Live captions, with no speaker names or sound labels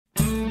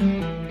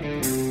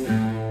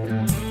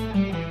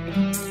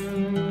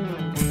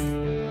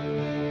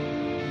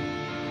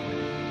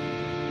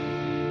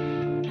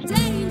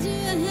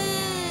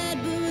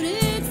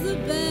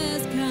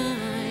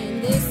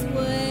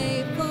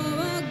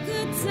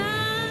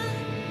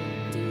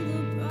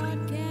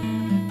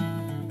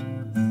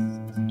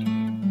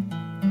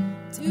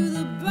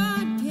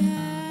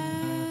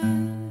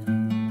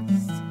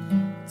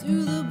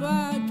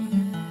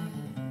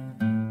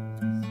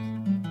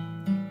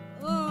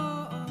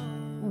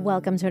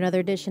Welcome to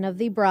another edition of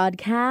the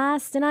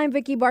broadcast, and I'm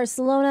Vicky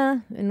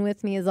Barcelona, and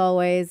with me as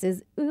always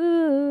is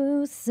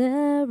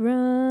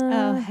Sarah.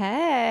 Oh,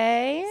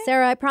 hey.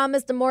 Sarah, I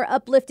promised a more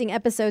uplifting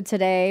episode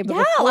today, but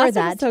Yeah, before last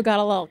that, episode got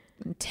a little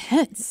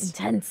intense.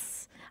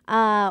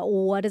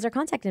 What is our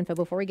contact info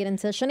before we get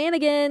into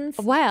shenanigans?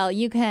 Well,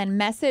 you can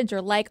message or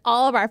like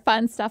all of our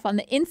fun stuff on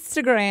the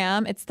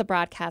Instagram. It's the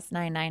broadcast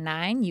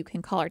 999. You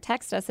can call or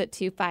text us at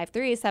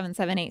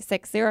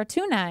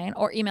 253-778-6029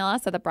 or email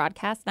us at the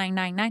broadcast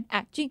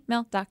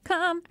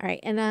 999@gmail.com. All right,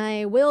 and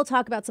I will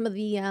talk about some of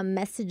the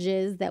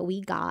messages that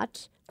we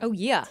got. Oh,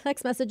 yeah.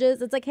 Text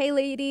messages. It's like, hey,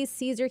 ladies,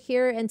 Caesar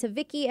here. And to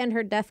Vicky and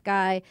her deaf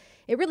guy,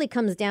 it really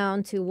comes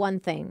down to one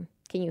thing.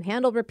 Can you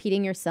handle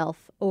repeating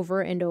yourself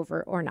over and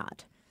over or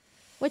not?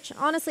 Which,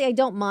 honestly, I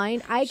don't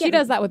mind. She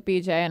does that with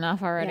BJ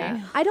enough already.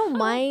 Yeah, I don't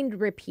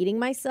mind repeating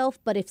myself,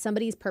 but if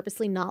somebody's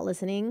purposely not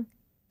listening,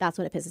 that's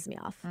when it pisses me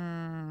off.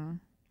 I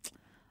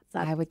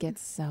would get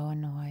so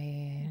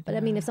annoyed. But,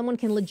 I mean, if someone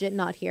can legit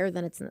not hear,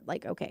 then it's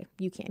like, okay,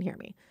 you can't hear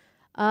me.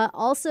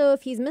 Also,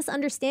 if he's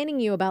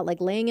misunderstanding you about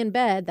like laying in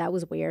bed, that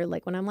was weird.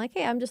 Like when I'm like,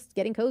 hey, I'm just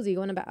getting cozy,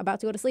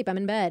 about to go to sleep. I'm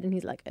in bed. And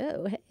he's like,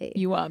 oh, hey.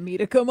 You want me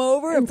to come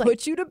over and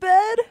put you to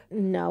bed?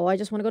 No, I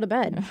just want to go to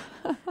bed.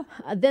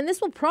 Then this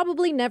will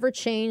probably never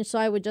change, so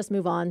I would just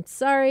move on.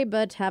 Sorry,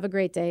 but have a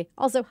great day.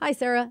 Also, hi,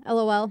 Sarah.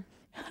 LOL.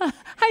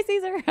 Hi,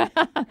 Caesar.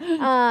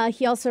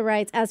 He also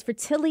writes, as for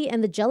Tilly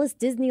and the jealous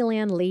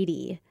Disneyland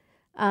lady.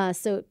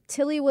 So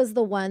Tilly was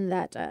the one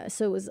that,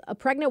 so it was a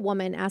pregnant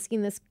woman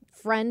asking this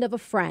friend of a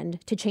friend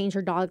to change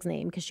her dog's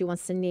name because she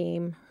wants to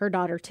name her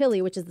daughter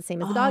Tilly, which is the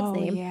same as the dog's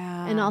name.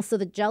 Yeah. And also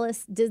the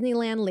jealous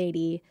Disneyland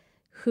lady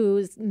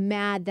who's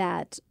mad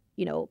that,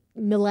 you know,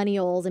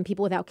 millennials and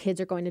people without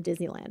kids are going to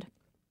Disneyland.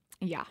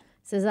 Yeah.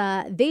 Says,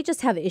 they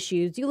just have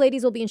issues. You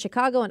ladies will be in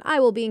Chicago and I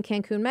will be in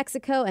Cancun,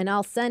 Mexico, and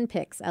I'll send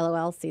pics.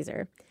 LOL,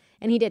 Caesar.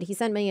 And he did. He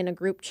sent me in a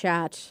group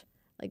chat,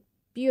 like,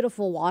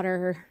 beautiful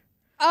water.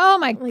 Oh,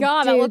 my Like,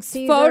 God. That dude, looks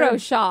Caesar.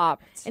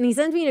 photoshopped. And he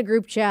sent me in a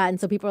group chat, and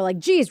so people are like,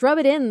 geez, rub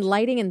it in,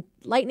 lightning and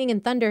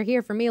thunder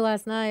here for me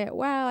last night.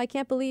 Wow, I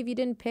can't believe you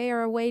didn't pay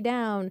our way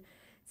down.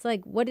 It's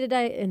like, what did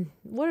I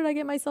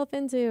get myself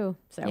into?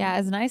 So Yeah,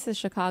 as nice as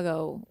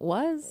Chicago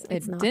was,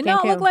 it not did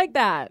not Cancun. look like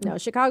that. No,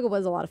 Chicago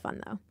was a lot of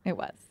fun, though. It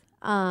was.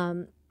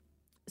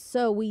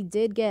 So we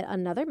did get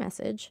another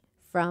message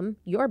from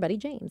your buddy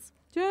James.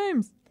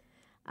 James.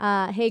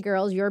 Hey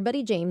girls, your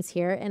buddy James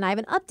here, and I have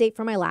an update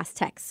from my last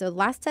text. So the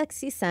last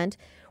text he sent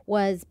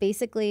was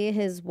basically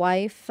his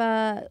wife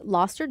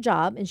lost her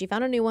job and she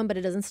found a new one, but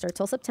it doesn't start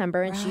till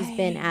September, and she's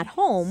been at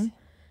home.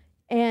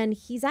 And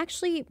he's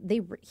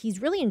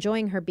really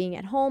enjoying her being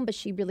at home, but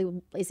she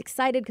really is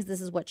excited because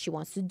this is what she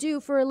wants to do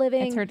for a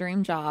living. It's her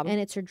dream job. And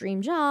it's her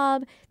dream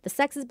job. The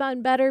sex has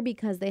gotten better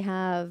because they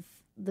have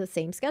the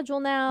same schedule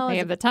now. They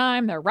have the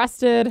time. They're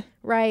rested.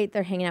 Right.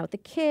 They're hanging out with the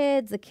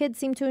kids. The kids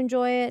seem to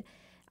enjoy it.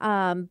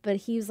 But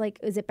he's like,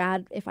 is it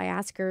bad if I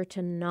ask her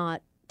to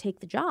not take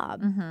the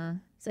job? Mm-hmm.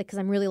 It's like, because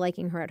I'm really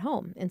liking her at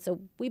home. And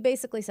so we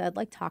basically said,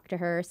 like, talk to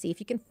her, see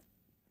if you can,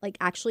 like,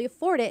 actually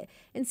afford it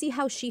and see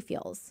how she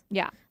feels.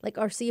 Yeah, Like,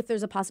 or see if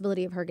there's a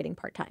possibility of her getting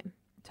part-time.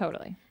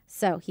 totally.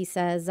 So he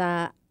says,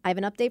 I have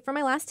an update from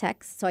my last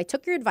text. So I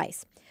took your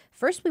advice.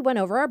 First, we went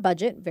over our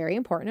budget, very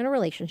important in a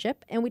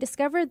relationship. And we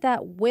discovered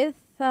that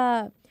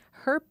without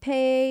her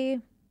pay,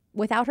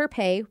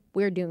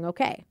 we're doing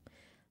okay.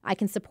 I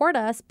can support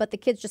us, but the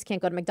kids just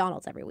can't go to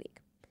McDonald's every week.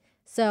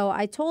 So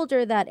I told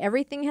her that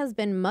everything has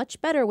been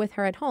much better with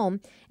her at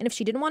home. And if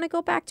she didn't want to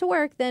go back to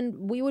work,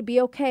 then we would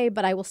be okay,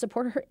 but I will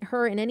support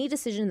her in any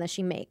decision that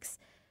she makes.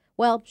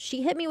 Well,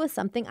 she hit me with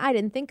something I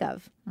didn't think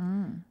of.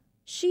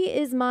 She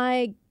is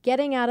my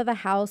getting out of the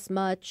house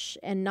much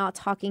and not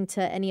talking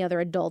to any other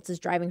adults is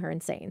driving her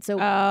insane. So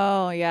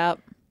Yep.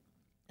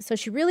 So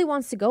she really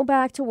wants to go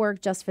back to work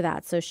just for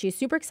that. So she's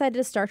super excited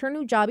to start her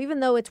new job, even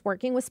though it's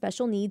working with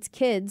special needs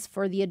kids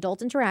for the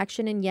adult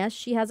interaction. And yes,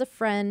 she has a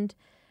friend,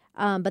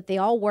 but they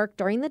all work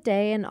during the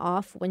day and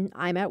off when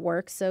I'm at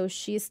work. So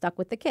she's stuck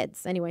with the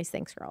kids. Anyways,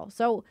 thanks, girl.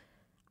 So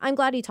I'm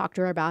glad he talked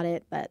to her about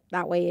it, but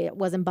that way it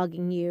wasn't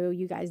bugging you.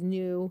 You guys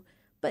knew.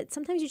 But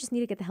sometimes you just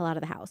need to get the hell out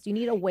of the house. You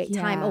need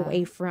time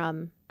away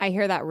from. I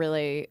hear that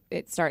really,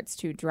 it starts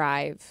to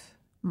drive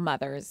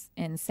mothers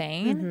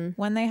insane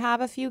when they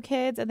have a few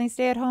kids and they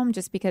stay at home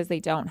just because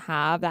they don't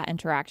have that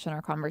interaction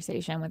or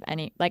conversation with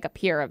any, like a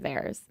peer of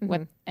theirs,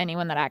 with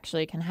anyone that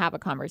actually can have a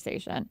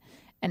conversation,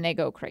 and they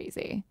go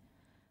crazy.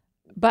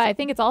 But I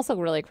think it's also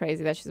really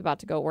crazy that she's about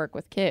to go work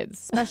with kids.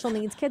 Special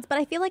needs kids, but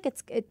I feel like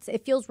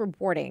it feels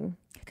rewarding.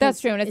 That's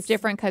true, and it's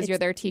different because you're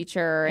their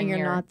teacher and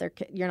you're not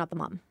the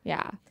mom.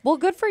 Yeah. Well,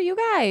 good for you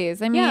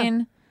guys. I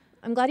mean,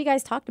 I'm glad you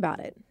guys talked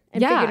about it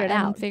and figured it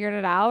out. Figured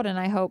it out, and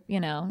I hope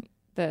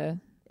the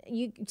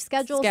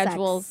schedules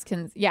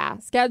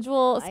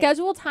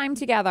schedule time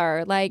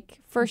together, like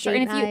for sure.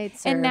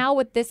 And now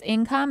with this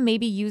income,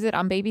 maybe use it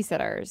on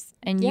babysitters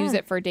and use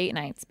it for date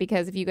nights,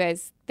 because if you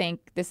guys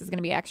think this is going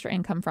to be extra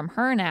income from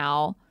her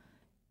now,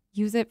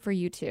 use it for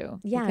you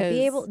too. Yeah,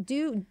 be able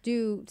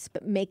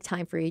make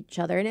time for each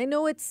other. And I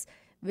know it's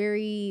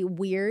very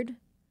weird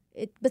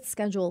But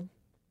schedule.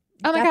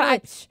 Oh my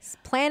God.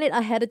 Plan it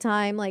ahead of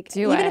time. Like,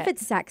 Do even it. if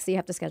it's sex, you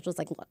have to schedule. It's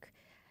like, look,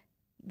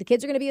 the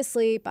kids are gonna be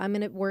asleep.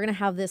 We're gonna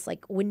have this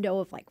like window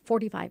of like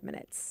 45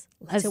 minutes.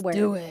 Let's to where,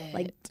 do it.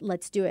 Like,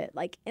 let's do it.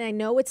 Like, and I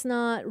know it's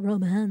not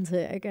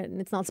romantic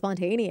and it's not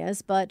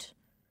spontaneous, but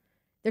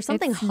there's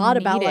something It's hot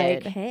about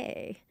like,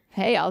 needed.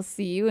 hey, I'll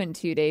see you in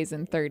 2 days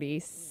and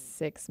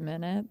 36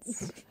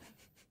 minutes.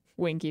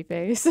 Winky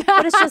face.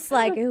 but it's just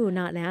like, ooh,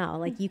 not now.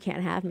 Like, you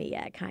can't have me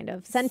yet, kind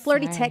of. Send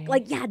flirty Sorry. text.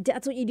 Like, yeah,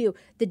 that's what you do.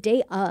 The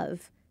day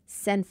of,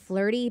 send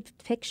flirty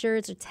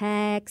pictures or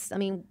text. I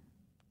mean,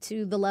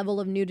 to the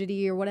level of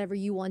nudity or whatever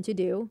you want to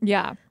do.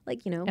 Yeah. Like,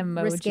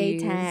 risque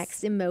Emojis.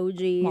 text,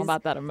 emojis. I'm all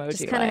about that emoji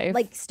Just kind of life.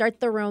 like start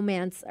the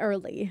romance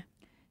early.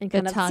 And the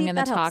kind of tongue see if and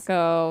the that helps.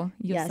 taco.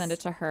 You'll Yes. send it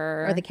to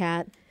her. Or the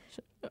cat.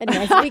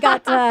 Anyways, we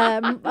got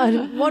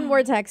one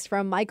more text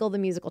from Michael, the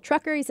musical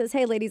trucker. He says,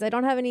 "Hey, ladies, I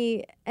don't have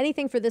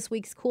anything for this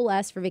week's Cool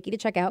S for Vicky to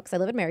check out because I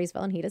live in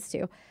Marysville and he does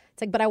too. It's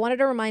like, but I wanted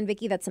to remind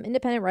Vicky that some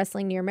independent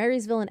wrestling near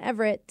Marysville and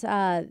Everett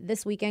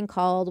this weekend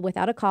called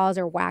Without a Cause,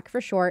 or WAC for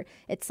short.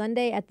 It's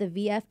Sunday at the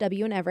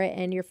VFW in Everett,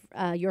 and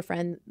your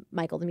friend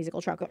Michael, the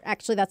musical trucker.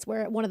 Actually, that's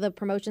where one of the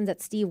promotions that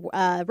Steve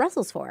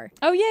wrestles for.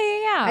 Oh,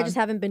 yeah. I just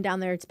haven't been down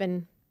there. It's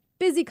been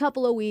busy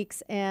couple of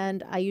weeks,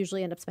 and I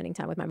usually end up spending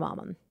time with my mom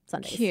on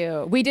Sundays.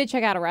 Cute. We did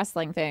check out a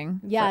wrestling thing.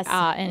 Yes,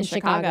 in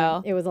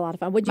Chicago. It was a lot of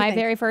fun. What'd you My think?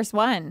 very first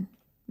one.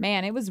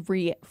 Man, it was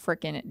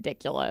freaking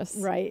ridiculous.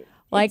 Right.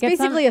 Like, it's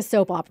it's basically a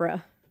soap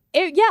opera.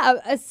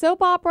 A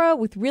soap opera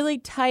with really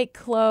tight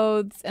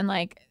clothes and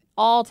like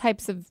all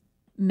types of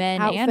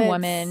men and Outfits,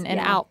 women and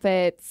yeah.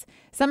 outfits.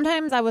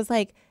 Sometimes I was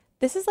like,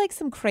 this is like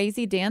some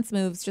crazy dance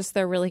moves, just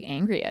they're really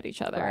angry at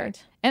each other.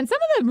 Right. And some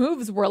of the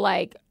moves were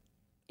like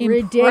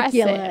impressive.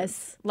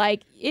 Ridiculous.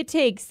 Like, it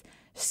takes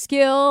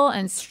skill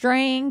and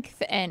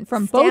strength and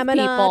from Stamina, both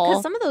people.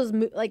 because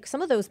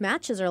some of those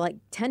matches are like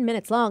 10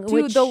 minutes long.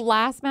 Dude, which the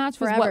last match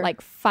was forever.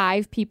 like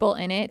 5 people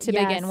in it to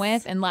begin Yes.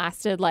 with, and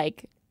lasted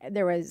like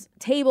there was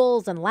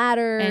tables and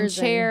ladders and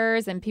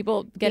chairs and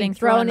people getting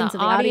thrown thrown in into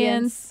the the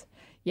audience.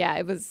 Yeah,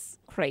 it was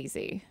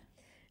crazy.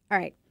 All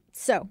right.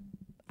 So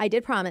I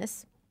did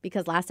promise,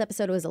 because last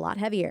episode was a lot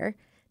heavier,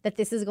 that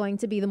this is going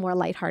to be the more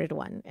lighthearted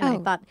one. And I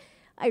Oh. thought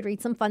I'd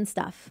read some fun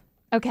stuff.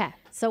 Okay.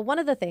 So one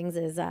of the things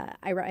is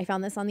I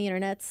found this on the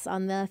internets,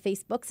 on the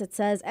Facebooks. It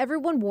says,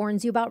 everyone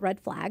warns you about red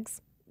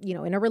flags,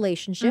 in a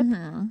relationship,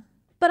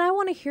 but I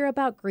want to hear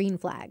about green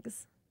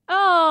flags.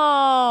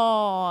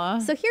 Oh.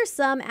 So here's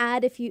some.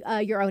 Add if you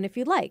your own if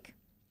you'd like.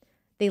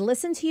 They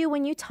listen to you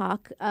when you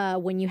talk,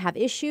 when you have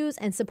issues,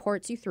 and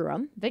supports you through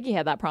them. Vicky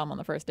had that problem on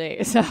the first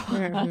date. So.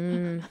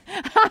 Mhm.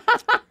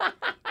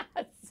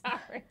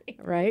 Sorry.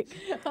 Right?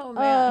 Oh,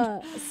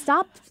 man.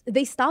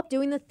 They stop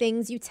doing the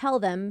things you tell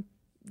them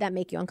that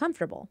make you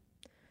uncomfortable.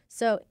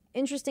 So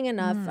interesting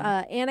enough,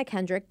 Anna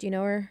Kendrick, do you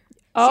know her?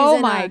 Oh She's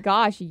in, my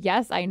gosh,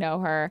 yes, I know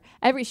her.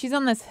 She's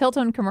on this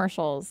Hilton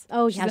commercials.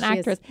 Oh, she's yeah, an she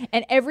is. actress,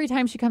 and every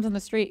time she comes on the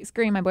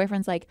screen, my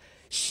boyfriend's like,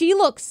 "She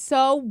looks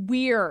so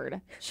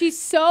weird.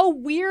 She's so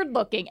weird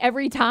looking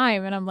every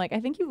time," and I'm like, "I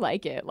think you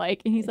like it."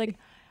 Like, and he's like,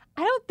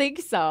 "I don't think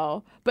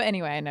so." But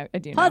anyway, I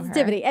do know her.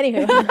 Positivity.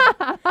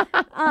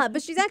 Anywho,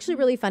 but she's actually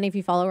really funny if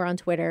you follow her on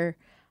Twitter.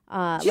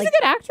 She's a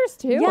good actress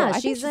too. Yeah, I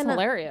think she's in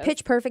hilarious.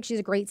 Pitch Perfect. She's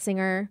a great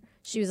singer.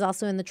 She was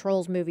also in the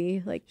Trolls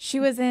movie. She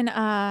was in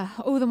the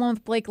one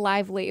with Blake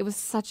Lively. It was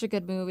such a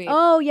good movie.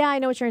 Oh yeah, I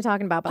know what you're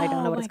talking about, but I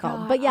don't know what my it's called.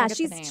 God, But yeah, I'll get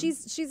the name.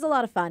 she's a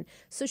lot of fun.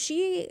 So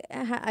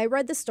I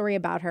read the story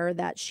about her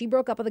that she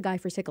broke up with a guy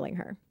for tickling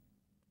her.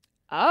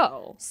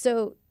 Oh,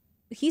 So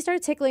he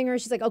started tickling her.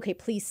 She's like, "Okay,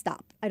 please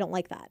stop. I don't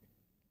like that."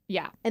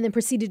 yeah. And then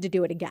proceeded to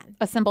do it again.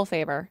 A Simple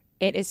Favor.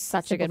 It is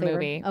such a good Simple Favor.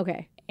 movie.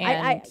 Okay.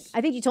 And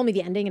I think you told me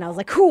the ending, and I was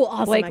like, "Cool,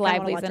 awesome." Blake I kinda wanna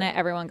Lively's watch in it.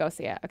 Everyone go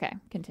see it. Okay,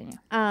 continue.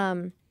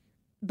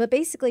 But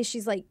basically,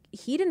 she's like,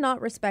 he did not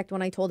respect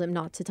when I told him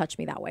not to touch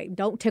me that way.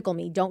 Don't tickle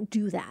me. Don't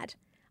do that.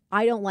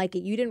 I don't like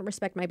it. You didn't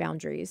respect my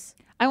boundaries.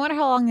 I wonder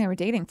how long they were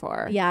dating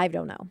for. Yeah, I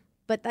don't know.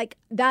 But like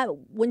that,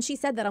 when she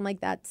said that, I'm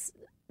like, that's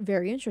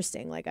very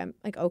interesting. Like, I'm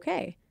like,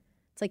 okay.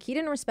 It's like, he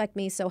didn't respect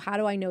me. So how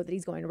do I know that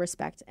he's going to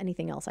respect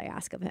anything else I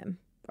ask of him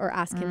or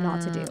ask him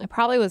not to do? It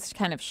probably was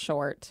kind of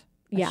short.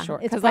 Yeah,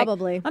 short. it's 'Cause, like,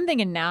 probably. I'm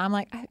thinking now, I'm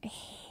like, I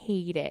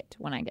hate it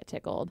when I get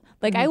tickled.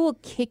 Like, Mm-hmm. I will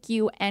kick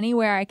you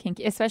anywhere I can,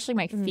 especially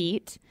my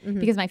feet,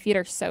 because my feet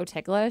are so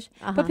ticklish.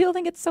 But people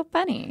think it's so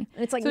funny.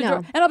 And it's like, So no.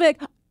 and I'll be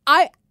like,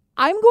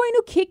 I'm going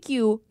to kick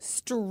you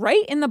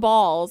straight in the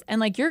balls,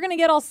 and like, you're going to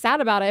get all sad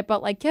about it,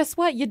 but like, guess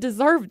what? You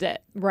deserved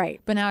it. Right.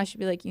 But now I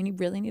should be like,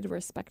 really need to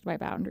respect my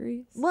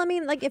boundaries. Well, I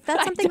mean, like, if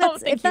that's something I don't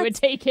that's, think if you would that's,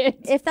 take it.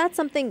 if that's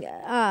something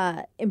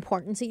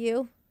important to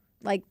you,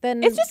 like,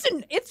 then It's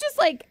just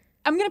like,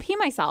 I'm going to pee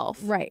myself.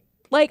 right.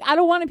 Like, I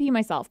don't want to pee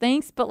myself.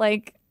 Thanks, but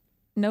like,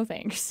 no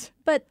thanks.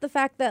 But the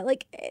fact that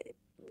like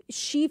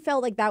she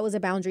felt like that was a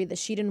boundary that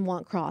she didn't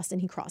want crossed,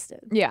 and he crossed it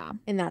Yeah.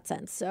 in that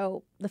sense.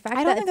 So the fact I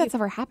that don't think if that's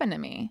ever happened to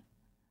me.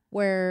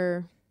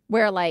 where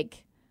Where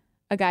like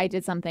a guy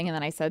did something and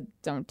then I said,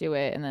 don't do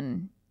it. And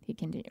then he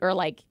continued. Or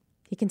like,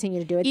 he continued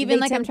to do it. Did even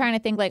they like I'm tempt- trying to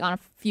think like on a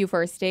few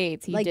first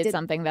dates, he Like, did did-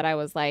 something that I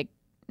was like,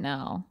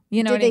 no.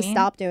 You know Did what I they mean?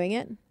 stop doing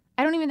it?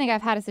 I don't even think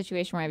I've had a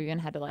situation where I've even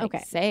had to like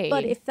say.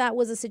 But if that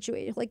was a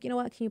situation, like, you know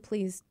what, can you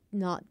please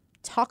not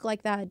talk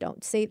like that?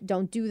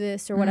 Don't do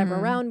this or whatever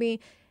around me.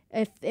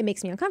 If it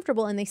makes me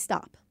uncomfortable, and they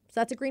stop. So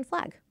that's a green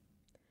flag.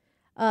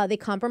 They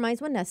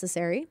compromise when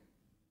necessary.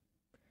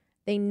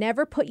 They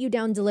never put you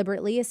down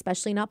deliberately,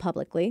 especially not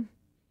publicly.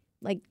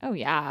 Like, oh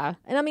yeah.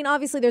 and I mean,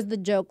 obviously there's the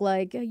joke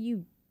like,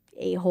 you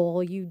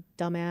a-hole, you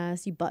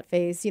dumbass, you butt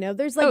face, you know,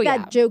 there's like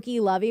that jokey,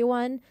 lovey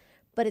one.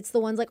 But it's the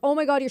ones like, oh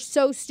my God, you're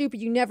so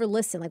stupid. You never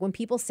listen. Like when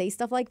people say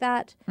stuff like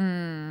that,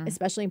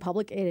 especially in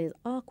public, it is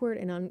awkward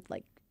and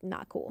like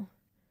not cool.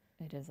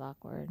 It is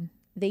awkward.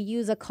 They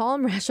use a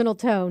calm, rational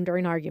tone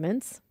during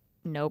arguments.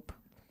 Nope.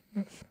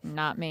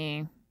 Not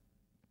me.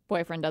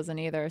 Boyfriend doesn't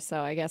either,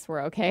 so I guess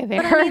we're okay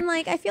there. But I mean,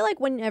 like, I feel like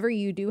whenever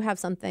you do have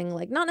something,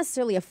 like, not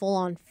necessarily a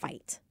full-on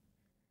fight,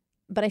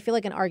 but I feel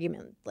like an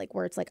argument, like,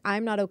 where it's like,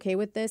 I'm not okay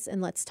with this,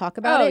 and let's talk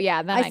about it. Oh,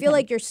 yeah. Then I feel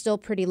like you're still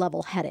pretty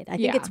level-headed. I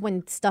think it's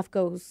when stuff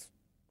goes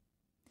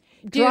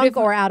Dude, drunk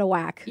or out of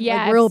whack.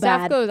 Yeah, like, real if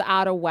stuff bad. goes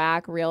out of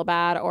whack real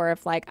bad, or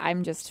if, like,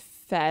 I'm just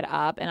fed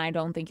up and I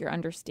don't think you're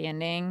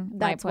understanding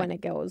That's my when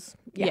it goes.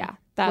 Yeah,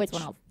 that's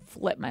when I'll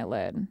flip my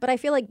lid. But I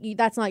feel like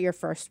that's not your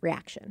first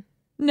reaction.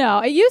 No,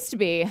 it used to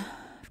be.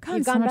 I've gotten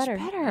You've so gone much better.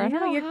 I I know,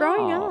 don't you're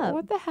growing how. up.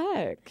 What the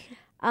heck?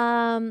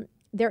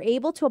 They're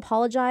able to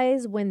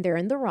apologize when they're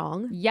in the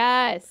wrong.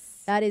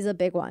 Yes. That is a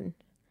big one.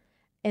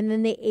 And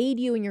then they aid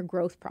you in your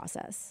growth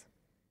process.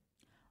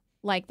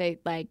 Like they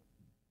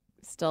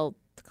still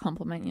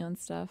compliment you and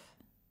stuff.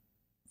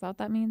 Is that what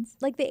that means?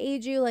 Like they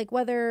aid you, like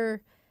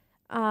whether,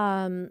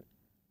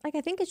 like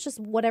I think it's just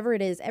whatever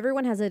it is.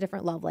 Everyone has a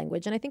different love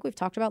language, and I think we've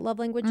talked about love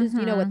languages.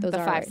 You know what those the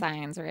are? 5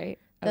 signs, right?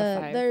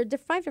 There are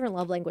 5 different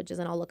love languages,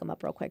 and I'll look them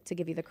up real quick to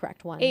give you the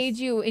correct ones. Aid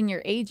you in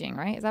your aging,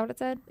 right? Is that what it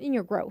said? In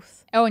your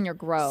growth. Oh, in your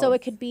growth. So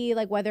it could be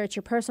like whether it's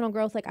your personal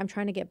growth, like I'm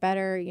trying to get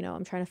better, you know,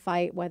 I'm trying to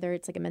fight, whether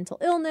it's like a mental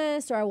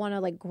illness or I want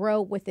to like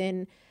grow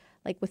within,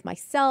 like with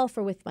myself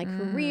or with my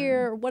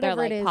career or whatever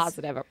They're like it is.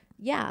 positive.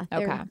 Yeah,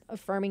 they're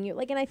affirming you.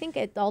 Like, and I think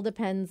it all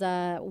depends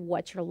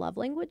what your love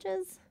language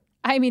is.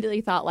 I immediately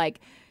thought like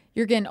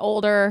you're getting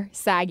older,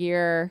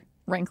 saggier,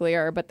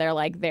 wrinklier, but they're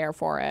like there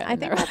for it. I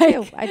think that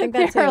too. I think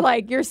that they're too.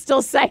 like you're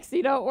still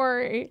sexy. Don't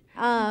worry.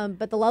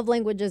 But the love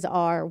languages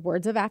are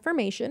words of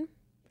affirmation.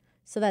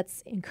 So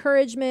that's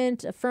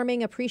encouragement,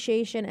 affirming,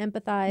 appreciation,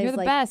 empathize. You're the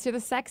best. You're the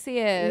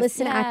sexiest.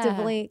 Listen Yeah.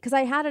 actively. Because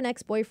I had an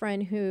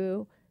ex-boyfriend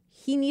who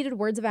he needed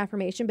words of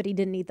affirmation, but he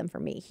didn't need them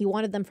from me. He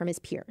wanted them from his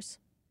peers,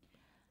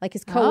 like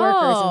his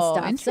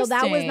coworkers and stuff. So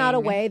that was not a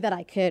way that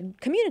I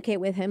could communicate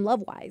with him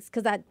love-wise,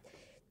 because that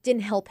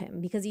didn't help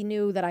him, because he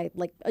knew that I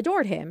like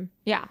adored him.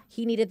 Yeah.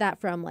 He needed that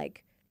from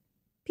like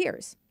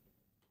peers.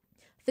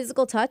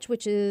 Physical touch,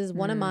 which is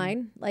one of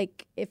mine.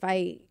 Like if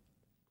I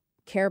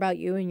care about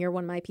you and you're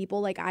one of my people,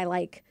 like I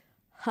like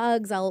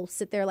hugs. I'll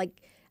sit there.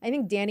 Like I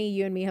think Danny,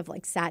 you and me have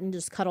like sat and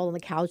just cuddled on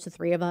the couch, the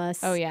 3 of us.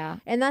 Oh yeah.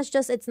 And that's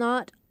just, it's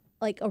not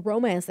like a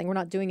romance thing. We're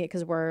not doing it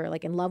because we're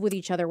like in love with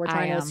each other. We're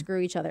trying to screw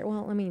each other.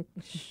 Well, I mean,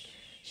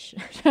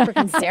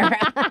 freaking Sarah.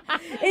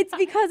 It's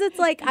because it's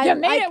like You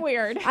made it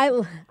weird.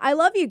 I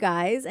love you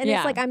guys, and Yeah.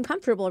 it's like I'm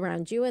comfortable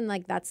around you, and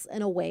like that's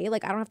in a way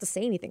like I don't have to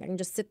say anything. I can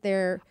just sit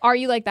there. Are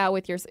you like that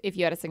with if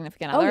you had a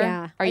significant other?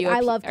 yeah. Are Like, you? I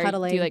love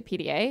cuddling. Do you like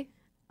PDA?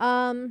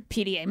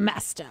 PDA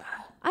master.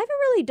 I haven't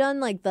really done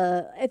like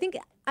I think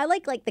I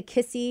like the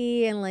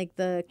kissy and like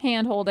the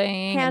Hand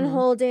holding. hand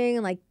holding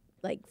and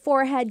like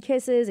forehead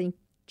kisses and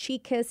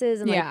cheek kisses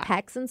and Yeah. like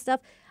pecks and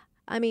stuff.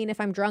 I mean,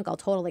 if I'm drunk, I'll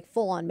totally like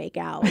full on make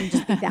out and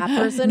just be that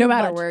person. No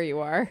matter but, where you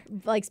are.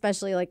 like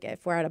especially like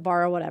if we're at a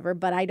bar or whatever.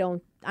 But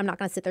I'm not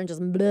gonna sit there and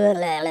just blah, blah,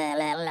 blah,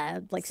 blah, blah,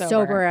 like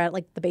sober at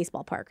like the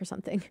baseball park or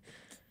something.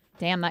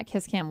 Damn, that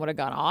kiss cam would have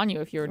gone on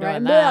you if you were doing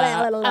Right.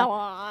 that. Blah, blah,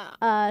 blah,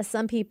 blah.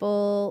 Some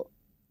people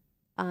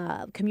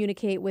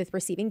communicate with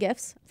receiving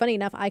gifts. Funny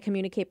enough, I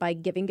communicate by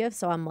giving gifts.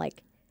 So I'm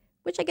like,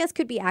 which I guess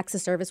could be acts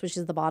of service, which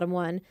is the bottom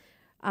one.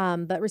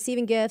 But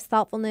receiving gifts,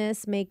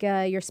 thoughtfulness, make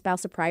your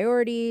spouse a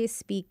priority,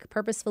 speak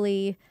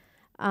purposefully,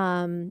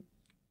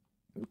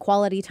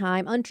 quality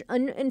time,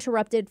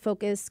 uninterrupted,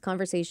 focused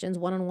conversations,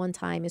 one-on-one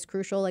time is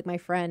crucial. Like my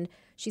friend,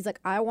 she's like,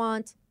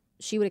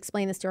 she would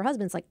explain this to her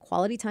husband. It's like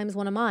quality time is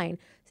one of mine.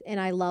 And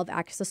I love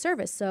acts of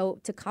service. So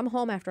to come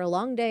home after a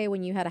long day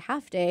when you had a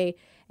half day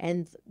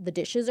and the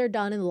dishes are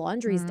done and the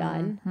laundry's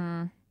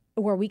done,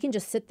 where we can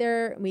just sit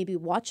there, maybe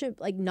watch it,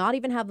 like not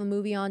even have a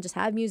movie on, just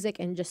have music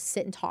and just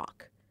sit and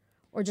talk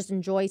or just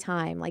enjoy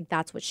time. Like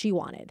that's what she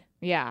wanted.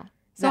 Yeah.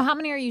 So how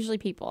many are usually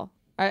people?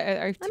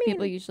 Are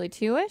people usually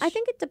 2-ish? I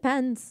think it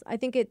depends. I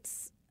think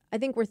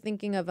we're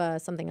thinking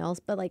of something else,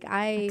 but like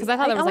because I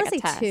thought there was like a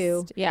test.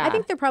 2. Yeah, I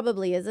think there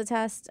probably is a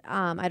test.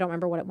 I don't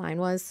remember what mine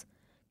was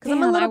because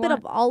I'm a little bit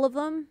of all of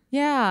them.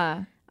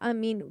 Yeah. I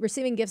mean,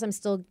 receiving gifts, I'm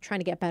still trying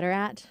to get better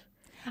at.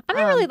 I'm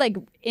not really like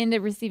into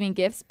receiving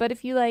gifts, but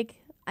if you like,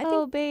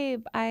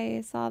 babe,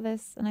 I saw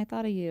this and I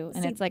thought of you,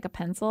 and it's like a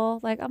pencil,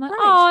 like I'm like,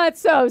 oh,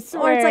 it's so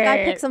sweet. Or it's like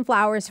I picked some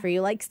flowers for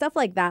you, like stuff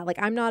like that. Like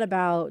I'm not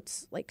about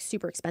like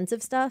super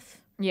expensive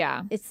stuff.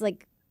 Yeah. It's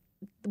like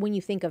when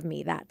you think of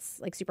me, that's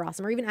like super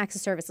awesome. Or even acts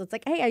of service. So it's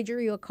like, hey, I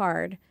drew you a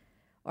card,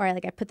 or I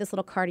put this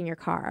little card in your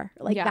car.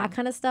 Like that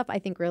kind of stuff I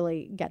think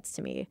really gets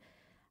to me.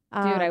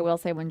 Dude, I will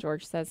say when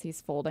George says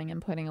he's folding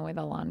and putting away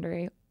the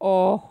laundry,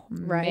 oh,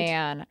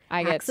 man,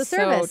 I get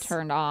so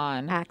turned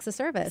on. Acts of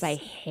service. I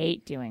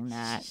hate doing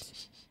that.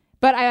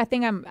 But I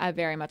think I'm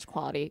very much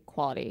quality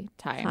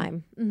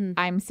time. Mm-hmm.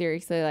 I'm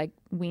seriously like,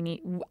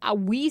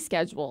 we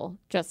schedule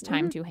just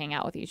time to hang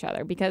out with each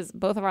other because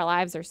both of our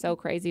lives are so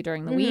crazy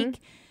during the week.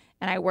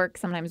 And I work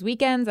sometimes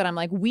weekends and I'm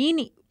like, we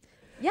need.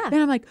 Yeah. And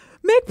I'm like,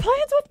 make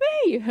plans with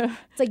me.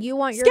 It's like you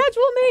want your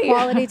schedule me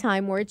quality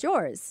time where it's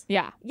yours.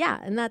 Yeah. Yeah.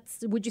 And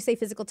would you say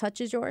physical touch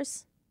is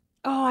yours?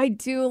 Oh, I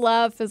do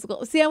love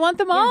physical. See, I want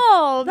them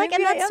all. Like,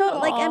 and that's so,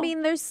 like, I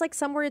mean, there's like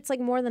somewhere it's like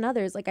more than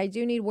others. Like, I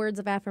do need words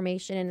of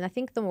affirmation. And I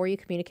think the more you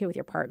communicate with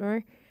your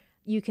partner,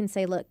 you can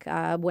say, look,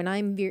 when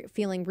I'm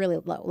feeling really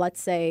low,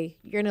 let's say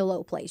you're in a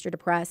low place, you're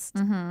depressed,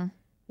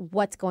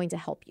 what's going to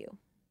help you?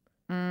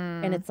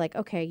 And it's like,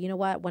 okay, you know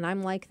what? When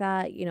I'm like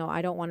that, you know,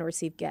 I don't want to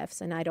receive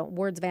gifts and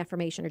words of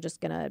affirmation are just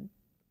going to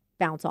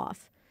bounce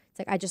off. It's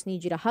like, I just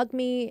need you to hug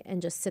me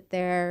and just sit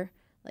there.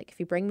 Like if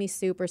you bring me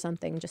soup or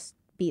something, just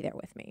be there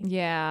with me.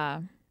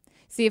 Yeah.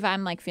 See, if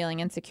I'm like feeling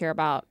insecure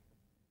about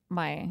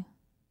my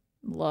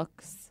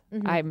looks,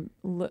 I'm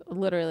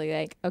literally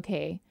like,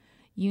 okay,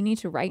 you need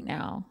to right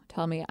now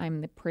tell me I'm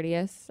the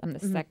prettiest, I'm the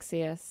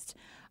sexiest,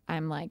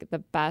 I'm like the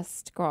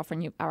best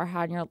girlfriend you've ever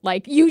had in your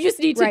life. You just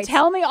need to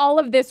tell me all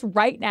of this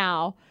right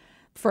now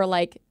for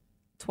like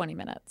 20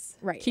 minutes.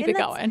 Right. Keep it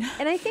going.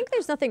 And I think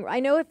there's nothing, I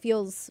know it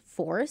feels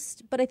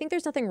forced, but I think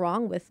there's nothing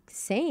wrong with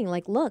saying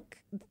like, look,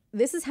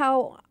 this is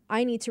how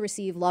I need to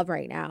receive love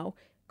right now.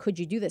 Could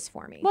you do this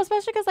for me? Well,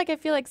 especially because like I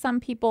feel like some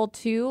people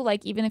too,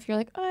 like even if you're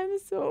like, I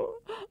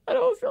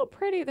don't feel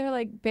pretty. They're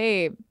like,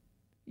 babe,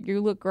 you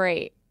look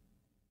great.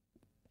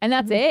 And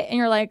that's it. And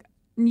you're like,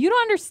 you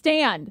don't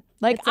understand.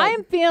 Like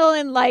I'm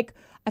feeling like,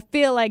 I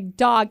feel like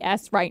dog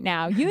S right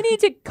now. You need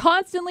to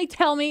constantly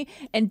tell me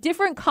and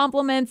different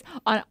compliments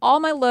on all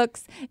my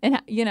looks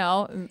and, you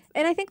know.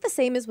 And I think the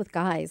same is with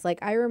guys. Like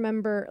I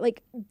remember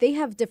like they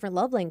have different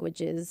love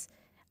languages.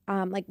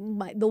 Like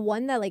the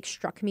one that like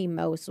struck me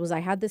most was I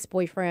had this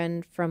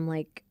boyfriend from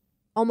like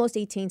almost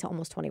 18 to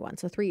almost 21.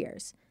 So 3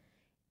 years.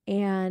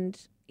 And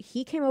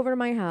he came over to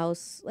my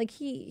house. Like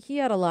he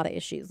had a lot of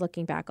issues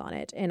looking back on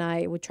it. And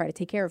I would try to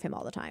take care of him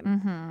all the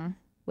time,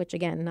 which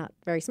again, not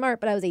very smart,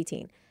 but I was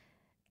 18.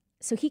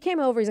 So he came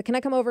over. He's like, can I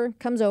come over?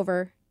 Comes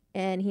over.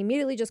 And he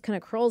immediately just kind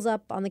of curls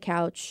up on the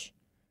couch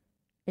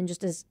and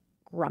just is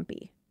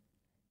grumpy.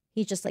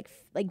 He's just like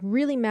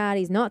really mad.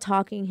 He's not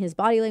talking. His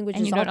body language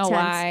is all tense. And you don't know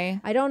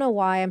why? I don't know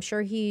why. I'm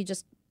sure he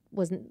just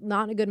was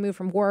not in a good mood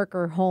from work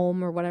or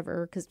home or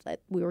whatever because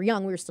we were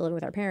young. We were still living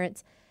with our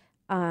parents.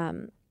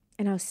 And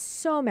I was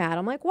so mad.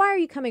 I'm like, why are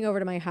you coming over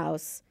to my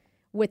house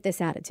with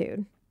this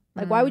attitude?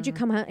 Like, why would you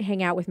come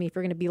hang out with me if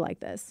you're going to be like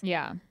this?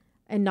 Yeah.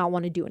 And not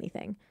want to do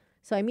anything.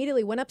 So I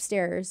immediately went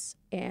upstairs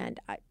and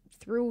I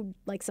threw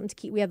like some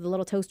taquitos. We had the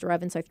little toaster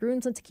oven. So I threw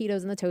in some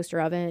taquitos in the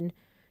toaster oven,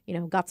 you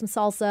know, got some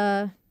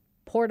salsa,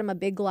 poured him a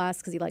big glass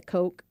because he liked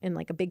Coke in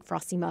like a big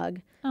frosty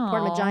mug,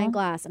 poured him a giant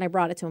glass. And I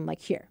brought it to him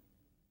like, here.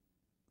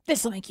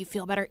 This will make you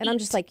feel better. And I'm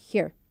just like,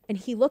 here. And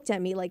he looked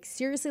at me like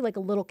seriously like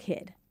a little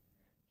kid.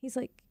 He's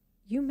like,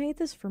 you made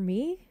this for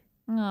me?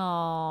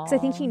 Oh. Because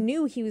I think he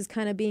knew he was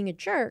kind of being a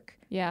jerk.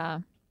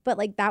 Yeah. But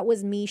like that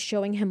was me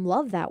showing him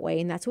love that way.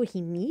 And that's what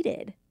he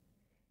needed.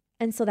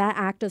 And so that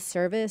act of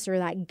service or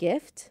that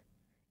gift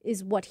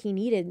is what he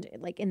needed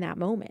like in that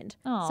moment.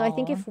 Aww. So I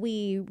think if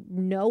we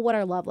know what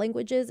our love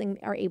language is and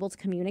are able to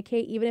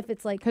communicate, even if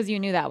it's like... Because you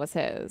knew that was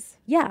his.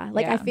 Yeah.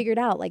 Like I figured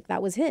out like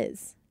that was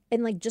his.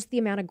 And like just the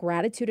amount of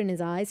gratitude in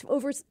his eyes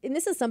and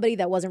this is somebody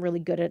that wasn't really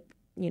good at,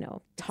 you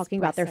know, talking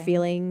about their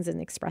feelings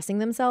and expressing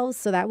themselves.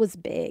 So that was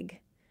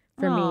big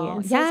for me.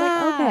 And so I was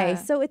like,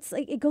 okay, so it's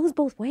like, it goes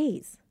both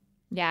ways.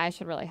 Yeah, I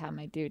should really have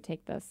my dude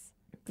take this.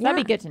 That'd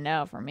be good to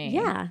know for me.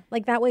 Yeah.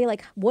 Like that way,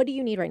 like, what do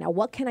you need right now?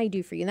 What can I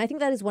do for you? And I think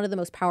that is one of the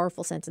most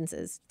powerful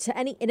sentences to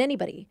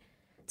anybody.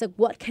 It's like,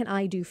 what can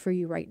I do for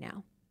you right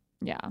now?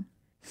 Yeah.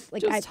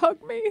 Like just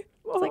hug me.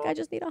 It's like, I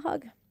just need a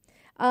hug.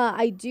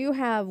 I do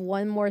have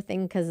one more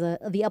thing because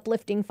the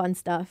uplifting fun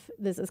stuff.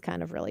 This is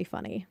kind of really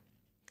funny.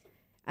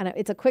 And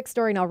it's a quick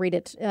story and I'll read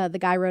it. The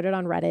guy wrote it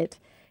on Reddit.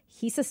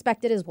 He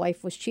suspected his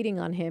wife was cheating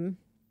on him.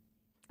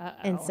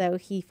 And so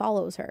he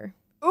follows her.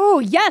 Oh,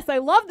 yes. I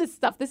love this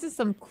stuff. This is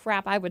some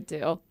crap I would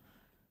do. All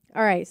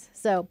right.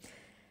 So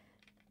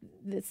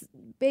this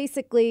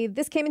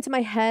came into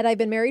my head. I've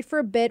been married for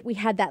a bit. We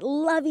had that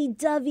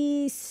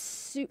lovey-dovey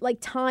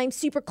time,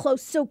 super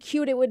close, so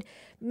cute. It would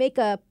make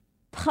a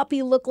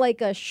puppy look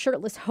like a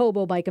shirtless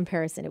hobo by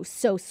comparison. It was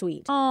so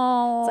sweet.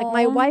 Oh, it's like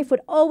my wife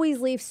would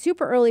always leave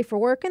super early for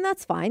work, and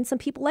that's fine. Some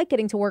people like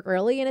getting to work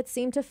early, and it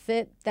seemed to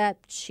fit that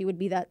she would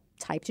be that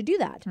type to do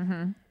that.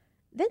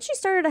 Then she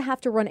started to have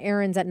to run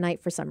errands at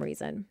night for some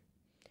reason.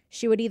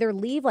 She would either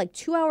leave like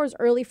 2 hours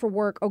early for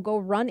work or go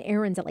run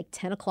errands at like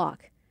 10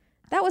 o'clock.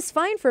 That was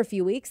fine for a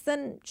few weeks.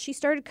 Then she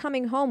started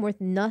coming home with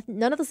none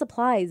of the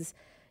supplies,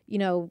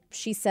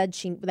 she said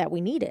that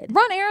we needed.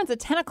 Run errands at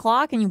 10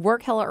 o'clock and you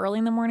work hella early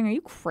in the morning. Are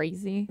you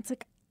crazy? It's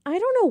like, I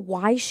don't know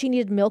why she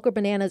needed milk or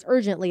bananas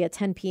urgently at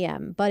 10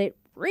 p.m., but it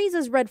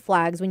raises red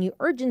flags when you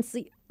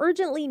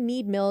urgently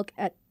need milk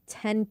at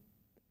 10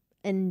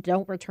 and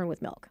don't return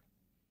with milk.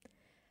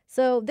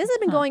 So this has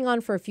been going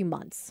on for a few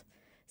months.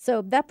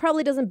 So that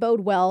probably doesn't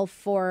bode well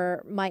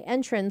for my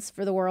entrance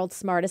for the world's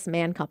smartest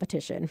man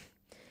competition.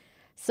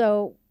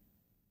 So,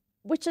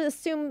 which I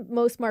assume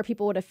most smart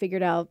people would have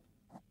figured out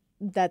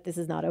that this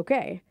is not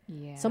okay.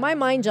 Yeah. So my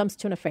mind jumps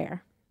to an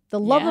affair. The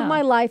love of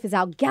my life is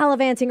out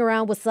gallivanting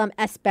around with some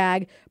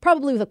S-bag,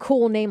 probably with a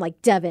cool name like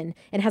Devin,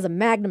 and has a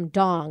magnum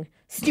dong.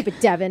 Stupid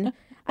Devin.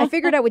 I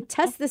figured I would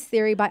test this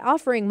theory by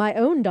offering my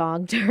own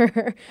dong to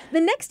her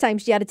the next time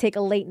she had to take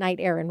a late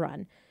night errand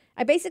run.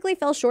 I basically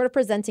fell short of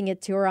presenting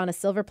it to her on a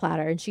silver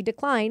platter, and she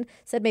declined,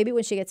 said maybe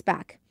when she gets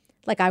back.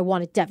 Like I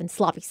wanted Devin's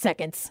sloppy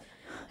seconds.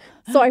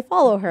 So I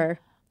follow her.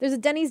 There's a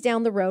Denny's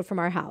down the road from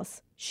our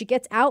house. She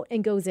gets out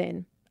and goes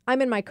in.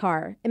 I'm in my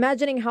car,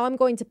 imagining how I'm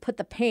going to put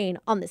the pain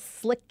on this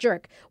slick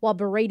jerk while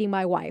berating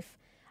my wife.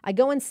 I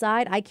go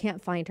inside, I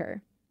can't find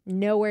her.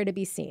 Nowhere to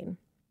be seen.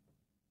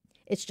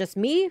 It's just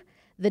me,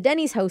 the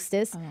Denny's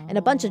hostess, and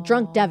a bunch of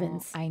drunk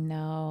Devins. I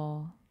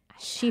know.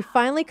 She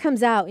finally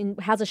comes out and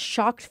has a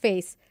shocked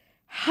face.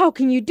 How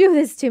can you do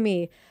this to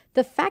me?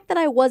 The fact that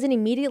I wasn't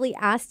immediately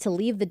asked to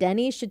leave the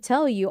Denny's should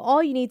tell you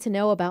all you need to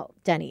know about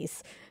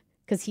Denny's.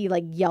 Because he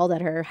yelled at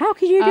her, how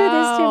can you do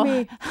this to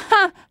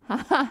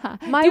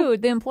me?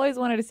 Dude, the employees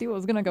wanted to see what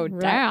was going to go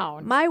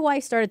down. My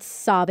wife started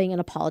sobbing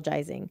and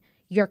apologizing.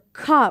 You're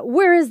caught.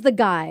 Where is the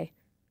guy?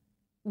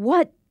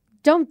 What?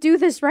 Don't do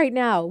this right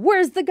now.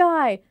 Where's the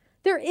guy?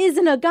 There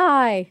isn't a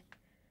guy.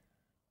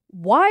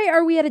 Why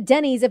are we at a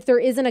Denny's if there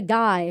isn't a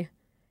guy?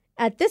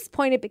 At this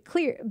point,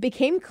 it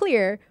became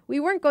clear we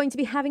weren't going to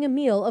be having a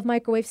meal of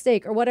microwave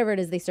steak or whatever it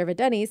is they serve at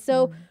Denny's.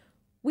 So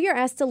we are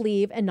asked to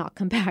leave and not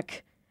come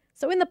back.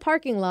 So in the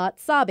parking lot,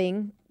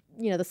 sobbing,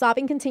 the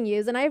sobbing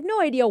continues, and I have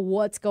no idea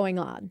what's going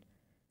on.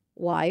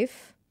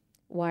 Wife,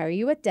 why are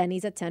you at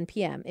Denny's at 10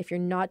 p.m. if you're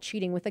not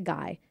cheating with a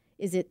guy?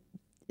 Is it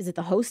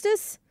the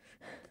hostess?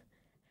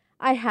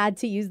 I had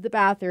to use the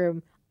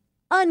bathroom.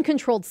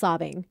 Uncontrolled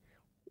sobbing.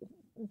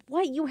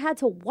 What? You had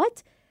to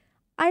what?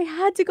 I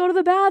had to go to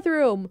the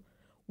bathroom.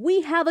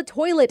 We have a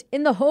toilet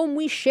in the home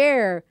we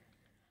share.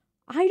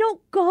 I don't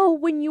go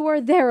when you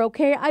are there,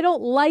 okay? I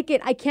don't like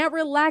it. I can't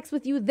relax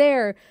with you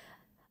there.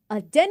 A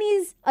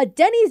Denny's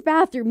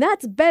bathroom,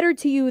 that's better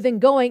to you than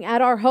going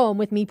at our home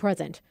with me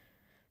present.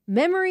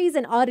 Memories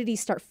and oddities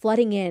start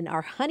flooding in.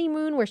 Our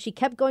honeymoon, where she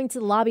kept going to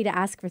the lobby to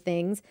ask for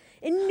things.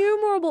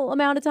 Innumerable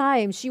amount of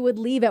times she would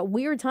leave at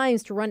weird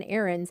times to run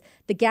errands.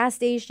 The gas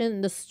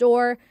station, the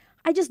store.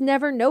 I just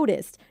never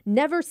noticed.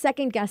 Never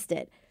second guessed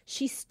it.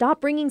 She stopped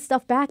bringing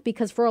stuff back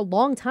because for a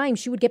long time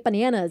she would get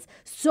bananas.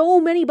 So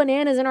many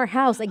bananas in our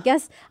house. I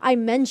guess I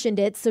mentioned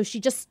it, so she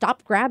just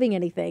stopped grabbing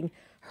anything.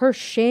 Her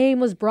shame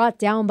was brought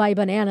down by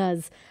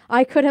bananas.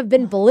 I could have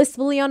been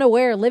blissfully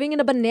unaware, living in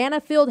a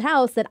banana-filled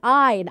house that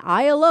I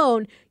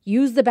alone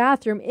used the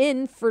bathroom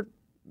in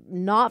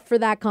not for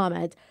that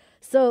comment.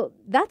 So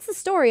that's the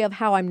story of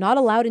how I'm not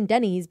allowed in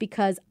Denny's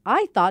because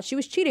I thought she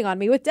was cheating on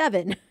me with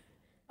Devin.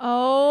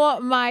 Oh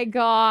my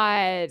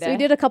God. So we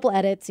did a couple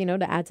edits,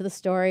 to add to the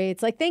story.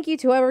 It's like, thank you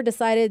to whoever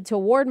decided to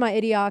award my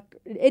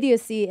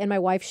idiocy and my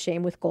wife's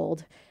shame with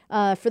gold.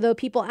 For the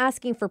people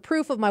asking for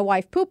proof of my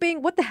wife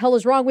pooping, what the hell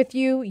is wrong with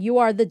you? You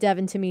are the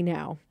Devin to me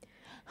now.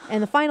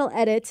 And the final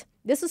edit,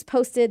 this was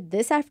posted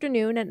this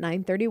afternoon at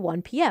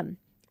 9:31 p.m.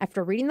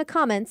 After reading the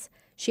comments,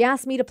 she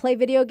asked me to play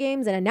video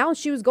games and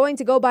announced she was going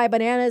to go buy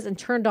bananas and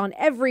turned on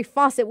every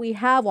faucet we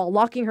have while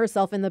locking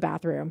herself in the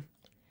bathroom.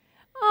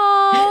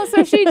 Oh,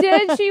 so she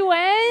did. She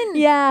went?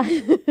 Yeah.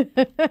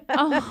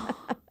 Oh.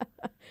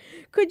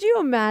 Could you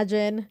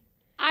imagine?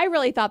 I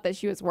really thought that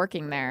she was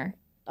working there.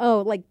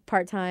 Oh, like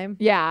part-time?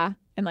 Yeah.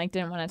 And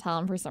didn't want to tell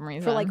him for some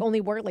reason. For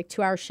only work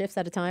 2-hour shifts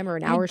at a time or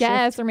an hour shift? I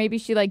guess, or maybe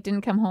she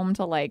didn't come home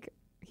till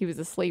he was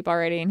asleep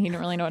already and he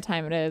didn't really know what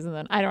time it is. And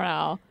then I don't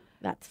know.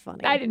 That's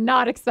funny. I did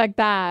not expect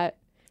that.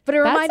 But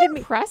it That's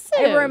impressive.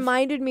 It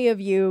reminded me of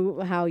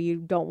you, how you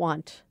don't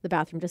want the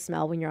bathroom to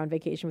smell when you're on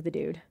vacation with a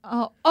dude.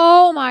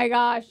 Oh my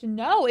gosh.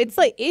 No, it's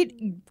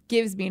it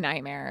gives me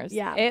nightmares.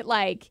 Yeah. It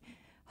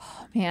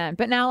oh man.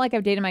 But now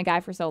I've dated my guy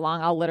for so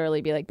long, I'll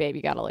literally be like, babe,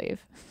 you gotta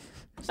leave.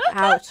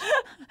 Ouch.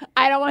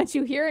 I don't want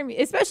you hearing me,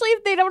 especially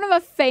if they don't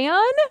have a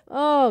fan.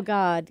 Oh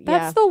God.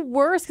 That's the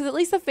worst because at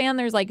least the fan,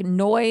 there's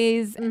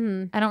noise.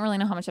 Mm-hmm. I don't really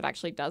know how much it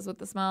actually does with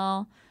the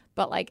smell,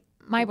 but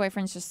my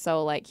boyfriend's just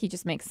so he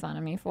just makes fun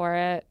of me for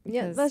it.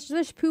 Yeah, there's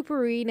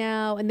Poopery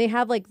now, and they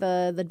have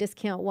the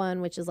discount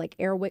one, which is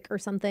Airwick or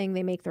something.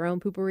 They make their own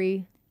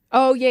Poopery.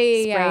 Oh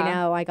yeah, spray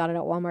now. I got it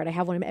at Walmart. I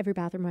have one in every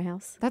bathroom in my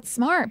house. That's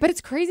smart, but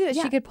it's crazy that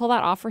she could pull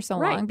that off for so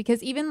long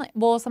because even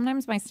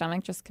sometimes my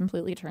stomach just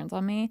completely turns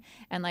on me,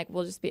 and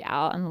we'll just be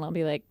out, and then I'll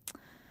be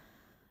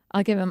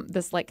I'll give him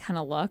this kind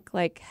of look,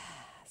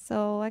 so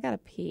so I gotta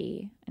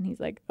pee. And he's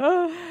like,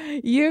 oh,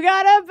 you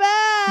gotta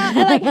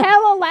pee, like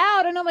hella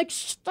loud. And I'm like,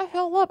 shut the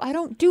hell up. I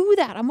don't do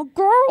that. I'm a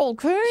girl,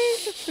 okay?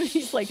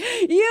 He's like,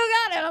 you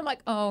got it. I'm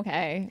like, oh,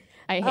 okay.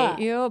 I hate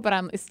you,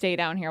 but stay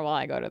down here while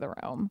I go to the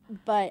room.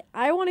 But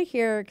I want to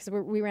hear, because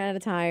we ran out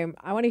of time,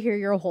 I want to hear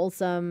your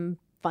wholesome,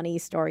 funny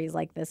stories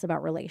like this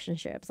about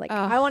relationships. Like,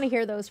 I want to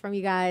hear those from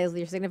you guys,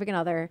 your significant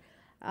other,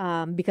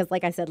 because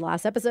like I said,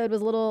 last episode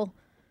was a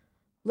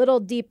little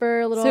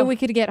deeper, So we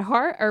could get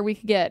heart, or we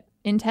could get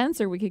intense,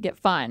 or we could get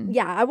fun.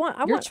 Yeah, I want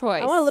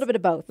choice. I want a little bit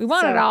of both. We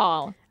want it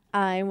all.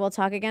 And we'll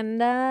talk again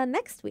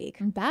next week.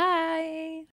 Bye.